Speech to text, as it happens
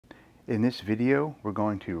In this video, we're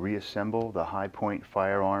going to reassemble the Hi-Point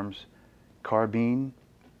Firearms Carbine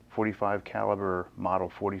 45 caliber model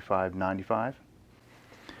 4595.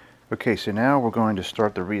 Okay, so now we're going to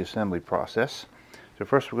start the reassembly process. So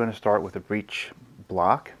first we're going to start with the breech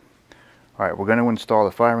block. Alright, we're going to install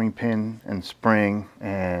the firing pin and spring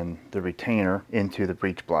and the retainer into the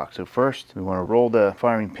breech block. So first we want to roll the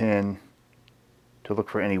firing pin to look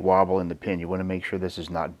for any wobble in the pin. You want to make sure this is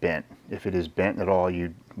not bent. If it is bent at all,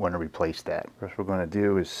 you want to replace that. First we're going to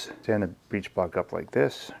do is stand the breech block up like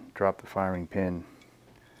this, drop the firing pin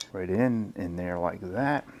right in there like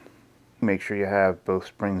that. Make sure you have both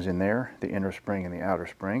springs in there, the inner spring and the outer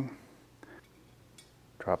spring.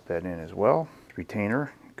 Drop that in as well.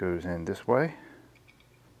 Retainer goes in this way.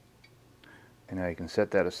 And now you can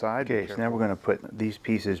set that aside. Okay, so now we're going to put these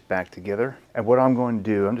pieces back together. And what I'm going to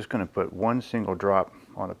do, I'm just going to put one single drop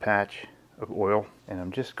on a patch of oil, and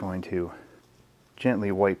I'm just going to gently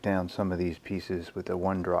wipe down some of these pieces with the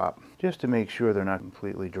one drop, just to make sure they're not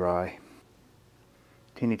completely dry.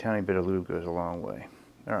 Teeny tiny bit of lube goes a long way.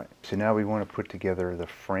 Alright, so now we want to put together the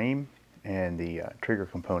frame and the trigger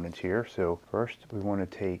components here. So first we want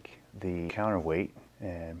to take the counterweight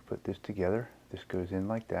and put this together. This goes in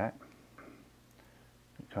like that.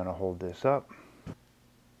 Kind of hold this up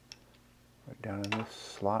right down in this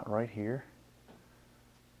slot right here.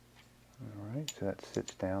 Alright, so that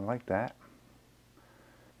sits down like that.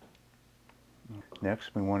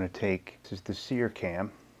 Next we want to take, this is the Sear cam.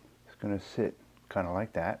 It's going to sit kind of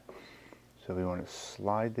like that. So we want to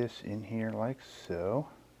slide this in here like so.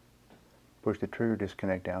 Push the trigger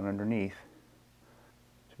disconnect down underneath.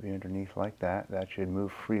 Should be underneath like that. That should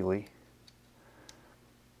move freely.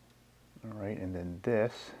 Alright, and then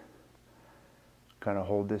this, kind of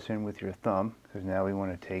hold this in with your thumb, because now we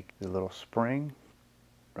want to take the little spring,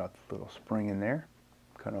 drop the little spring in there,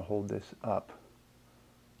 kind of hold this up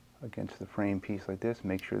against the frame piece like this.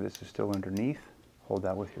 Make sure this is still underneath. Hold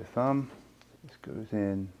that with your thumb. This goes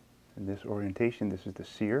in this orientation. This is the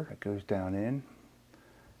Sear. It goes down in.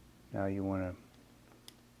 Now you want to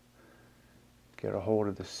get a hold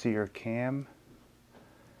of the Sear cam.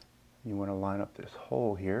 You want to line up this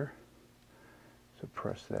hole here. So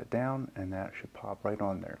press that down and that should pop right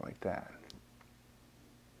on there like that.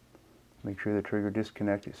 Make sure the trigger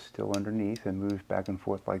disconnect is still underneath and moves back and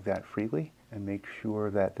forth like that freely. And make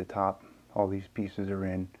sure that the top, all these pieces are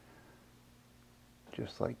in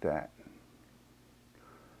just like that.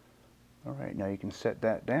 Alright, now you can set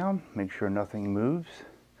that down. Make sure nothing moves.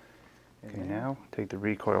 Okay, now take the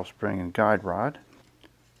recoil spring and guide rod.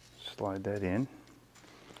 Slide that in.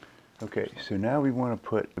 Okay, so now we want to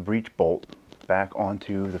put the breech bolt back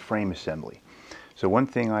onto the frame assembly. So one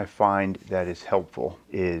thing I find that is helpful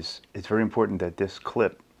is it's very important that this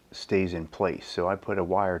clip stays in place. So I put a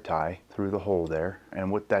wire tie through the hole there, and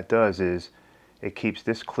what that does is it keeps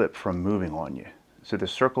this clip from moving on you. So the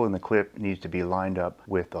circle in the clip needs to be lined up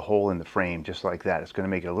with the hole in the frame just like that. It's going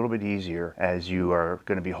to make it a little bit easier as you are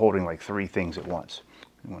going to be holding like 3 things at once.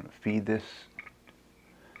 You want to feed this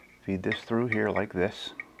through here like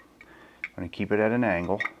this. I'm going to keep it at an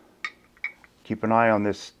angle. Keep an eye on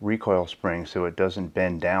this recoil spring so it doesn't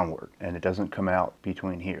bend downward and it doesn't come out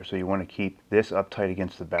between here. So you want to keep this up tight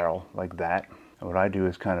against the barrel like that. And what I do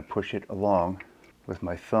is kind of push it along with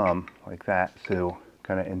my thumb like that, so it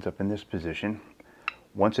kind of ends up in this position.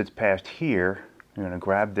 Once it's past here, you're going to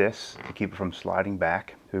grab this to keep it from sliding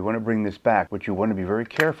back. So we want to bring this back. What you want to be very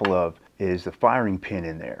careful of is the firing pin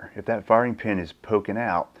in there. If that firing pin is poking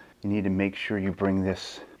out, you need to make sure you bring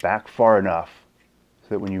this back far enough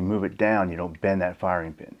so that when you move it down, you don't bend that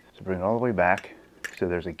firing pin. So bring it all the way back so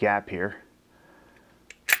there's a gap here.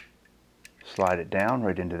 Slide it down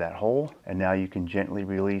right into that hole, and now you can gently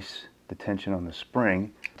release the tension on the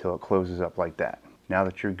spring until it closes up like that. Now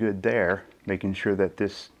that you're good there, making sure that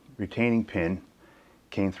this retaining pin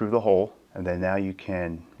came through the hole, and then now you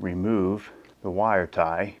can remove the wire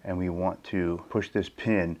tie, and we want to push this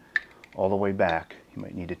pin all the way back. You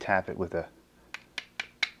might need to tap it with a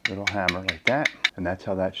little hammer like that, and that's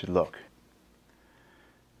how that should look.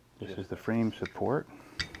 This is the frame support.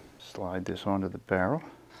 Slide this onto the barrel.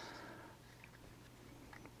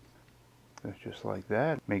 That's just like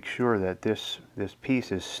that. Make sure that this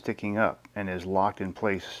piece is sticking up and is locked in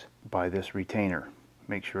place by this retainer.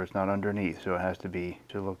 Make sure it's not underneath, so it has to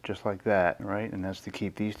look just like that, right? And that's to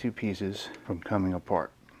keep these 2 pieces from coming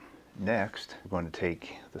apart. Next, we're going to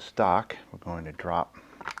take the stock. We're going to drop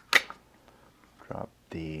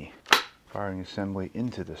the firing assembly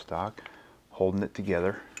into the stock, holding it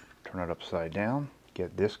together, turn it upside down,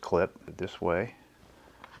 get this clip this way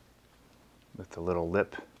with the little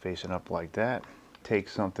lip facing up like that. take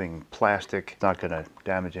something plastic, it's not going to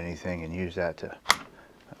damage anything, and use that to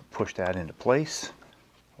push that into place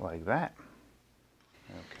like that.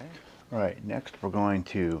 Okay. All right, next we're going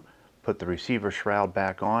to put the receiver shroud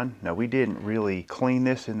back on. Now we didn't really clean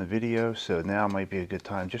this in the video, so now might be a good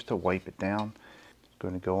time just to wipe it down. It's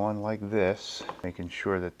going to go on like this, making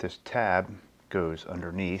sure that this tab goes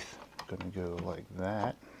underneath. It's going to go like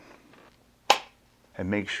that. And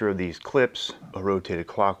make sure these clips are rotated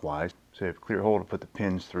clockwise. So you have a clear hole to put the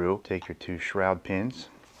pins through. Take your 2 shroud pins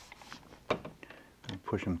and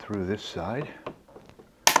push them through this side.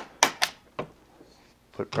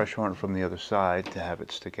 Put pressure on it from the other side to have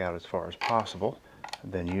it stick out as far as possible.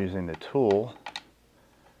 And then using the tool,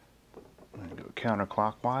 I'm going to go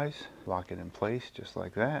counterclockwise, lock it in place just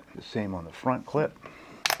like that. The same on the front clip.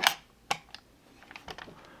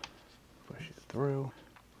 Push it through.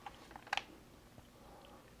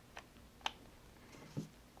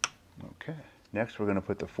 Okay. Next we're going to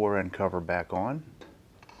put the fore-end cover back on.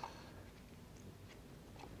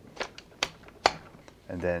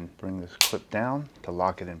 And then bring this clip down to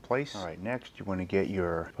lock it in place. All right, next you want to get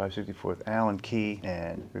your 5/64 Allen key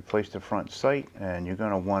and replace the front sight, and you're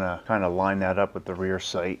going to want to kind of line that up with the rear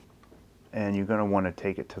sight, and you're going to want to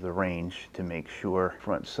take it to the range to make sure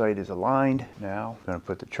front sight is aligned. Now I'm going to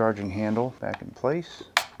put the charging handle back in place,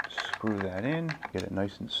 screw that in, get it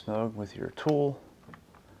nice and snug with your tool.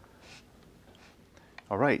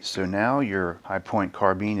 Alright, so now your Hi-Point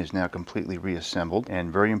carbine is now completely reassembled,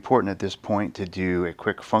 and very important at this point to do a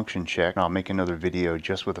quick function check. I'll make another video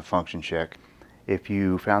just with a function check. If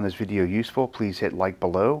you found this video useful, please hit like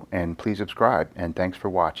below and please subscribe, and thanks for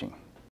watching.